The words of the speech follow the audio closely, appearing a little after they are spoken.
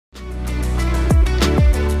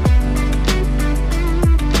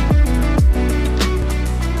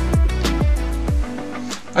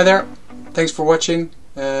Hi there, thanks for watching.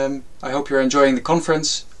 I hope you're enjoying the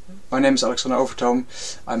conference. My name is Overtoom.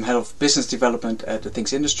 I'm Head of Business Development at the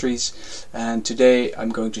Things Industries, and today I'm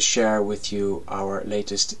going to share with you our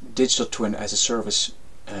latest digital twin as a service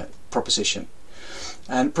proposition.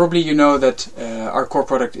 And probably you know that our core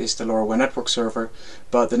product is the LoRaWAN network server,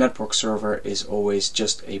 but the network server is always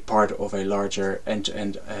just a part of a larger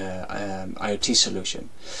end-to-end IoT solution.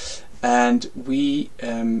 And we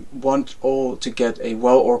want all to get a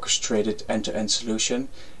well-orchestrated end-to-end solution.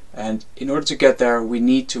 And in order to get there, we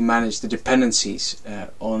need to manage the dependencies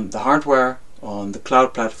on the hardware, on the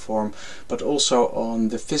cloud platform, but also on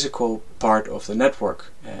the physical part of the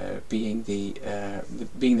network, being the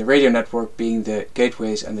radio network, being the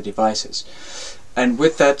gateways and the devices. And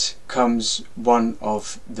with that comes one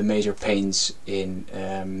of the major pains in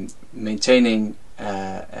maintaining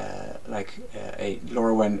a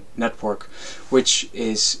LoRaWAN network, which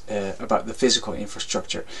is about the physical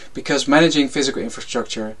infrastructure, because managing physical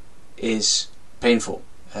infrastructure is painful.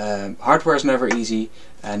 Hardware is never easy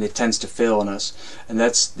and it tends to fail on us, and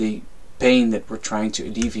that's the pain that we're trying to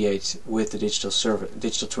alleviate with the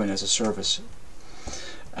digital twin as a service.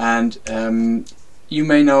 And you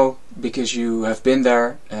may know, because you have been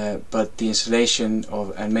there, but the installation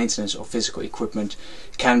of and maintenance of physical equipment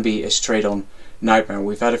can be a straight-on nightmare.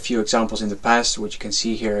 We've had a few examples in the past. What you can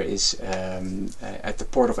see here is at the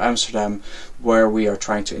Port of Amsterdam, where we are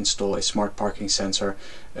trying to install a smart parking sensor.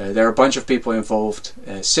 There are a bunch of people involved,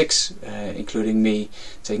 6 including me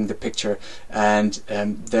taking the picture, and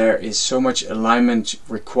there is so much alignment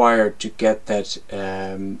required to get that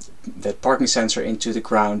parking sensor into the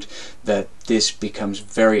ground that this becomes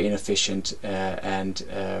very inefficient, and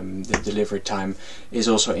the delivery time is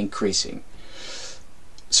also increasing.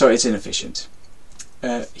 So it's inefficient.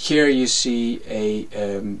 Here you see a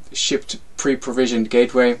shipped pre-provisioned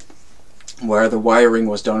gateway where the wiring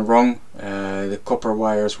was done wrong. The copper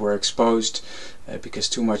wires were exposed because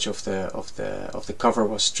too much of the cover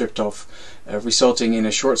was stripped off, resulting in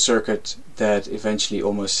a short circuit that eventually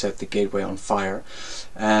almost set the gateway on fire.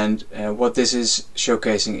 And what this is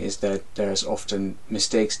showcasing is that there's often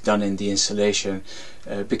mistakes done in the installation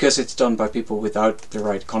because it's done by people without the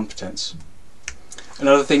right competence.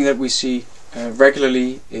 Another thing that we see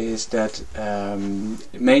regularly is that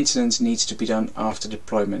maintenance needs to be done after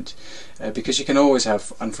deployment, because you can always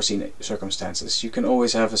have unforeseen circumstances. You can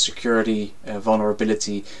always have a security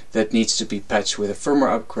vulnerability that needs to be patched with a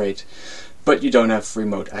firmware upgrade, but you don't have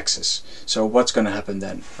remote access. So what's going to happen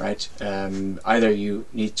then, right? Either you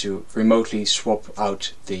need to remotely swap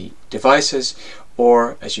out the devices,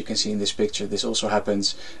 or, as you can see in this picture, this also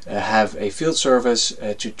happens, have a field service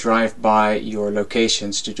to drive by your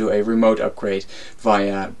locations to do a remote upgrade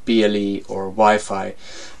via BLE or Wi-Fi,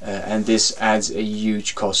 and this adds a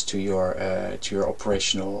huge cost to your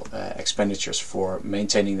operational expenditures for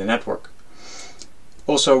maintaining the network.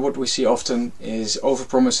 Also, what we see often is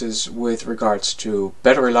overpromises with regards to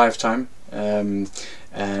battery lifetime.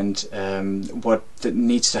 What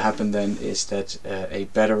needs to happen then is that a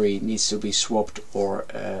battery needs to be swapped, or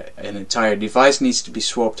an entire device needs to be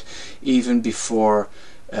swapped even before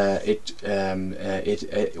it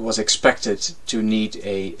was expected to need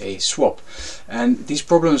a swap. And these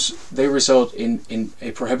problems, they result in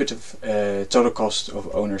a prohibitive total cost of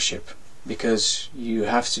ownership, because you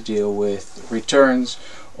have to deal with returns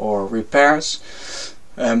or repairs.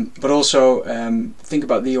 But also think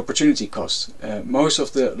about the opportunity cost. Most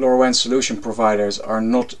of the LoRaWAN solution providers are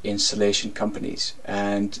not installation companies,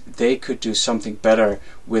 and they could do something better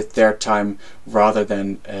with their time rather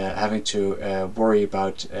than having to worry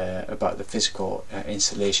about the physical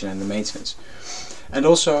installation and the maintenance. And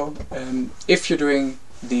also, if you're doing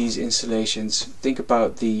these installations, think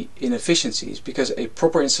about the inefficiencies, because a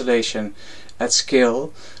proper installation at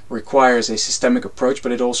scale requires a systemic approach,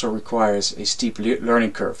 but it also requires a steep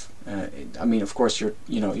learning curve. I mean, of course,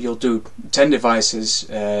 you'll do 10 devices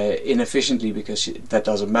inefficiently because that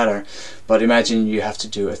doesn't matter, but imagine you have to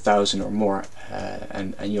do 1,000 or more,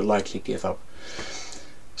 and you'll likely give up.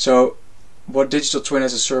 So what digital twin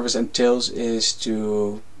as a service entails is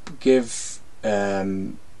to give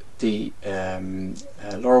the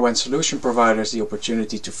LoRaWAN solution providers the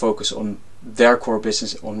opportunity to focus on their core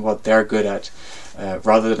business, on what they're good at,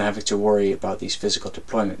 rather than having to worry about these physical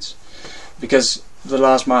deployments. Because the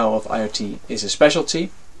last mile of IoT is a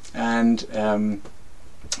specialty, and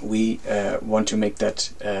we want to make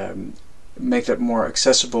that more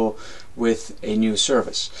accessible with a new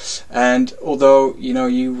service. And although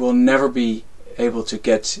you will never be able to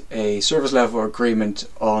get a service level agreement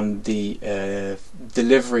on the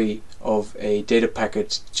delivery of a data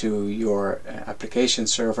packet to your application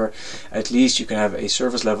server, at least you can have a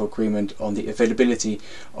service level agreement on the availability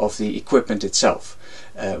of the equipment itself,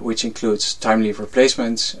 which includes timely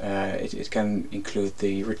replacements. It can include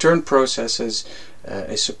the return processes,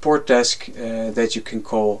 a support desk that you can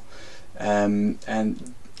call, and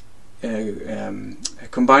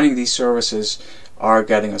combining these services are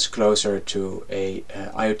getting us closer to a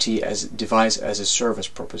IoT as device as a service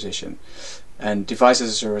proposition. And device as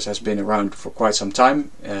a service has been around for quite some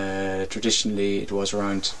time. Traditionally it was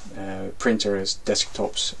around printers,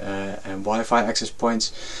 desktops and Wi-Fi access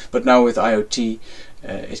points, but now with IoT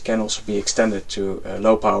it can also be extended to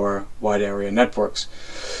low power wide area networks,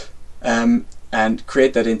 and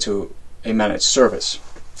create that into a managed service.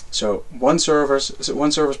 So one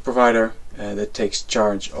service provider that takes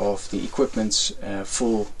charge of the equipment's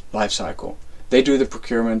full life cycle. They do the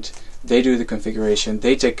procurement, they do the configuration,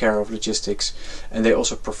 they take care of logistics, and they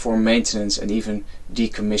also perform maintenance and even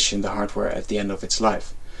decommission the hardware at the end of its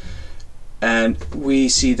life. And we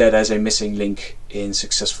see that as a missing link in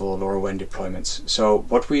successful LoRaWAN deployments. So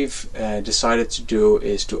what we've decided to do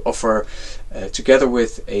is to offer, together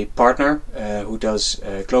with a partner who does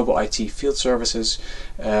global IT field services,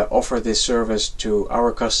 offer this service to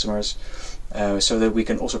our customers so that we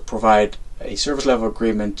can also provide a service level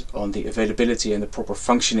agreement on the availability and the proper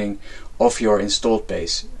functioning of your installed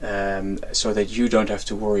base, so that you don't have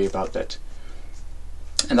to worry about that.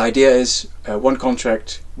 And the idea is one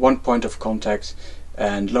contract, one point of contact,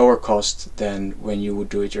 and lower cost than when you would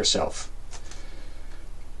do it yourself.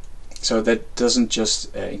 So that doesn't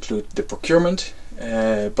just include the procurement,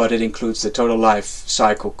 but it includes the total life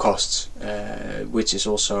cycle costs, which is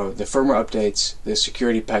also the firmware updates, the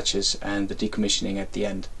security patches, and the decommissioning at the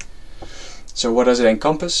end. So what does it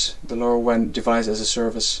encompass? The LoRaWAN device as a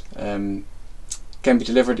service can be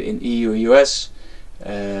delivered in EU and US.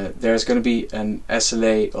 There's going to be an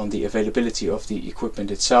SLA on the availability of the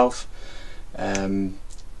equipment itself.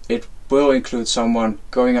 It will include someone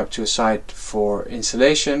going up to a site for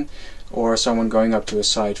installation, or someone going up to a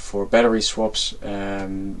site for battery swaps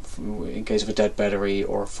in case of a dead battery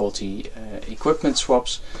or faulty equipment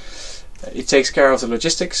swaps. It takes care of the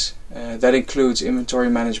logistics. That includes inventory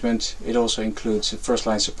management. It also includes first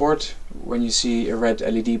line support when you see a red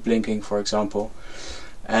LED blinking, for example.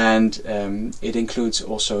 And it includes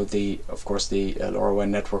also of course the LoRaWAN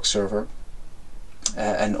network server,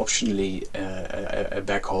 and optionally a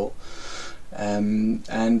backhaul.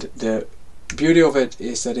 And the beauty of it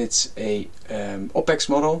is that it's a OPEX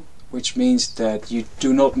model, which means that you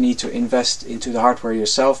do not need to invest into the hardware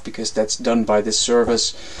yourself, because that's done by this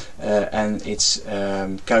service, and it's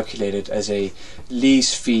calculated as a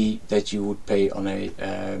lease fee that you would pay on a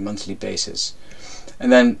monthly basis.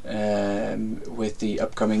 And then with the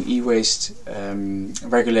upcoming e-waste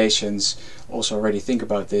regulations, also already think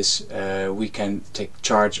about this, we can take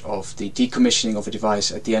charge of the decommissioning of a device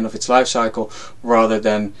at the end of its life cycle, rather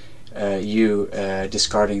than you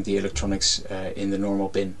discarding the electronics in the normal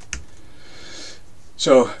bin.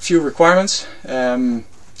 So, a few requirements.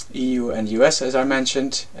 EU and US, as I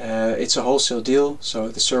mentioned. It's a wholesale deal, so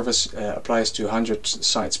the service applies to 100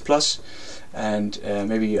 sites plus. And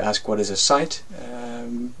maybe you ask, what is a site?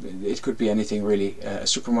 It could be anything really. A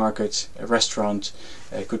supermarket, a restaurant,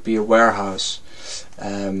 it could be a warehouse,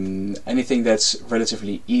 anything that's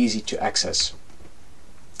relatively easy to access.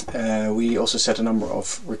 We also set a number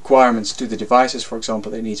of requirements to the devices. For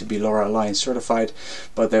example, they need to be LoRa Alliance certified,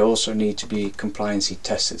 but they also need to be compliancy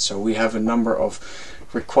tested. So we have a number of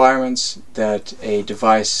requirements that a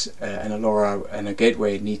device and a LoRa and a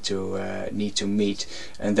gateway need to meet,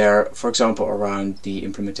 and they're, for example, around the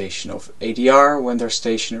implementation of ADR when they're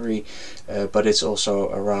stationary, but it's also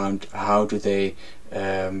around how do they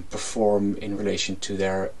perform in relation to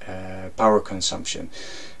their power consumption.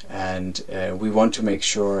 And we want to make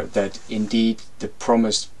sure that indeed the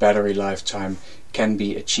promised battery lifetime can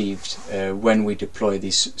be achieved when we deploy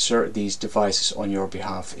these devices on your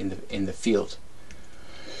behalf in the field.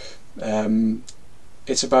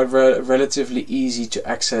 It's about relatively easy to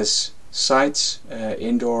access sites,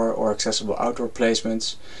 indoor or accessible outdoor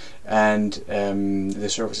placements, and the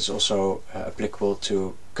service is also applicable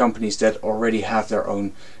to companies that already have their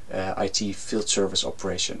own IT field service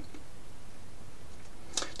operation.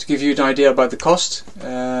 To give you an idea about the cost,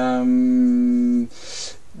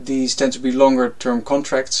 these tend to be longer term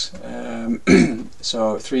contracts,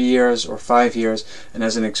 so 3 years or 5 years, and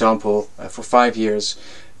as an example, for 5 years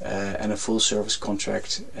and a full service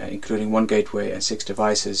contract, including 1 gateway and 6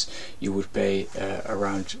 devices, you would pay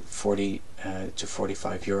around 40 to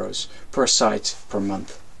 45 euros per site per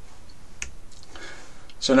month.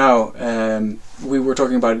 So now we were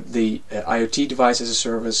talking about the IoT device as a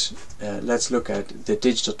service. Let's look at the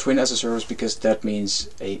digital twin as a service, because that means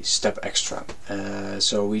a step extra.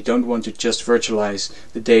 So we don't want to just virtualize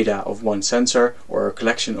the data of one sensor or a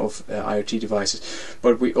collection of IoT devices,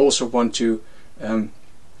 but we also want to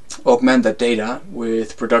augment that data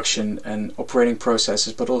with production and operating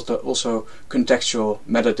processes, but also contextual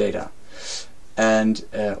metadata. And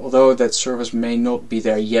although that service may not be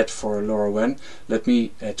there yet for LoRaWAN, let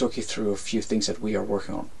me talk you through a few things that we are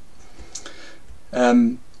working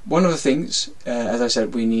on. One of the things, as I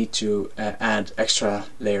said, we need to add extra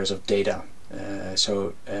layers of data.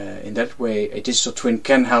 So in that way, a digital twin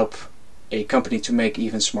can help a company to make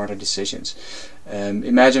even smarter decisions.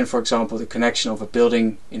 Imagine, for example, the connection of a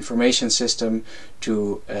building information system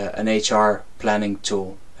to an HR planning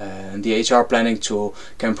tool. And the HR planning tool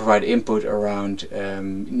can provide input around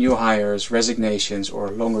new hires, resignations, or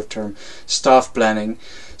longer-term staff planning,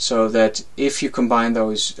 so that if you combine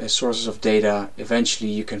those sources of data, eventually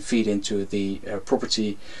you can feed into the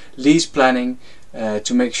property lease planning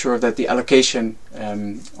to make sure that the allocation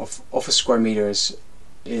of office square meters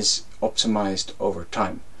is optimized over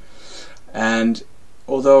time. And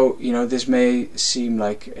although this may seem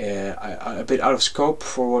like a bit out of scope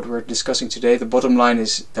for what we're discussing today, the bottom line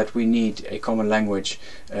is that we need a common language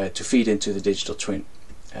to feed into the digital twin.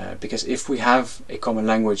 Because if we have a common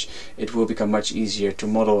language, it will become much easier to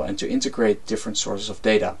model and to integrate different sources of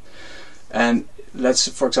data. And let's,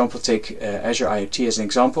 for example, take Azure IoT as an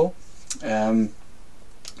example.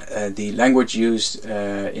 The language used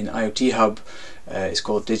in IoT Hub is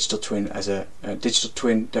called Digital Twin as a Digital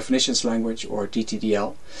Twin Definitions Language, or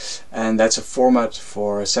DTDL, and that's a format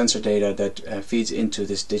for sensor data that feeds into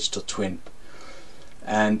this digital twin.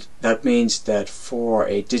 And that means that for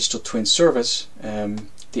a digital twin service,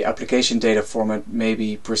 the application data format may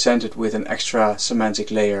be presented with an extra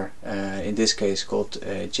semantic layer, in this case called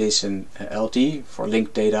JSON LD for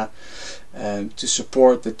linked data, to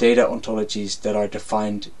support the data ontologies that are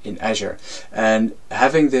defined in Azure. And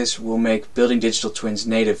having this will make building digital twins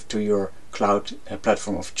native to your cloud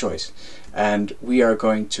platform of choice. And we are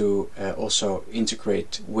going to also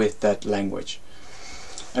integrate with that language.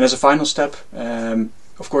 And as a final step,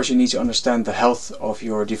 of course, you need to understand the health of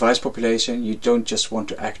your device population. You don't just want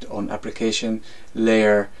to act on application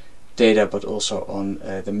layer data, but also on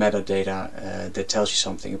the metadata that tells you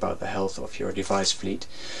something about the health of your device fleet.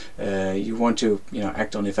 You want to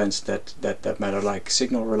act on events that matter, like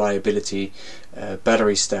signal reliability,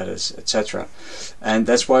 battery status, etc. And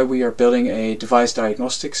that's why we are building a device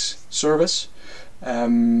diagnostics service.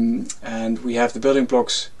 And we have the building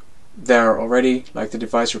blocks there already, like the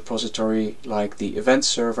device repository, like the event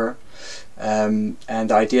server, and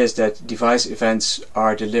the idea is that device events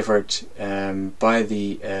are delivered by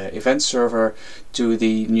the event server to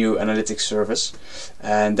the new analytics service,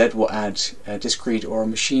 and that will add discrete or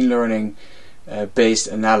machine learning based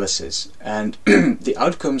analysis. And the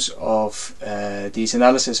outcomes of these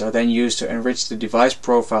analyses are then used to enrich the device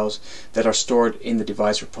profiles that are stored in the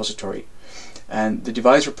device repository. And the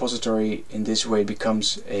device repository in this way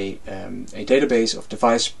becomes a database of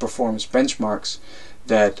device performance benchmarks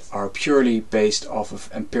that are purely based off of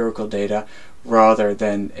empirical data rather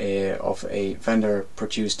than of a vendor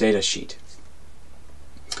produced data sheet.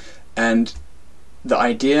 And the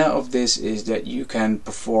idea of this is that you can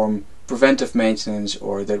perform preventive maintenance,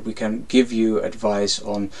 or that we can give you advice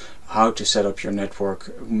on how to set up your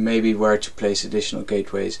network, maybe where to place additional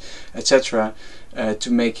gateways, etc.,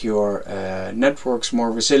 to make your networks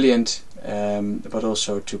more resilient, but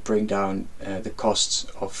also to bring down the costs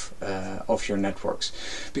of your networks,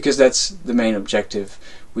 because that's the main objective.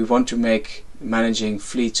 We want to make managing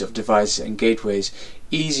fleets of devices and gateways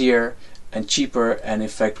easier and cheaper, and in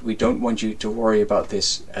fact we don't want you to worry about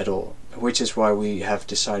this at all, which is why we have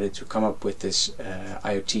decided to come up with this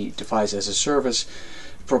IoT device as a service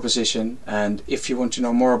proposition. And if you want to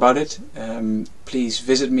know more about it, please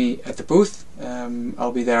visit me at the booth.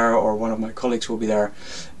 I'll be there, or one of my colleagues will be there,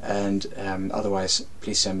 and otherwise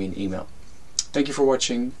please send me an email. Thank you for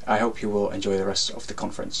watching. I hope you will enjoy the rest of the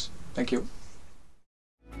conference. Thank you.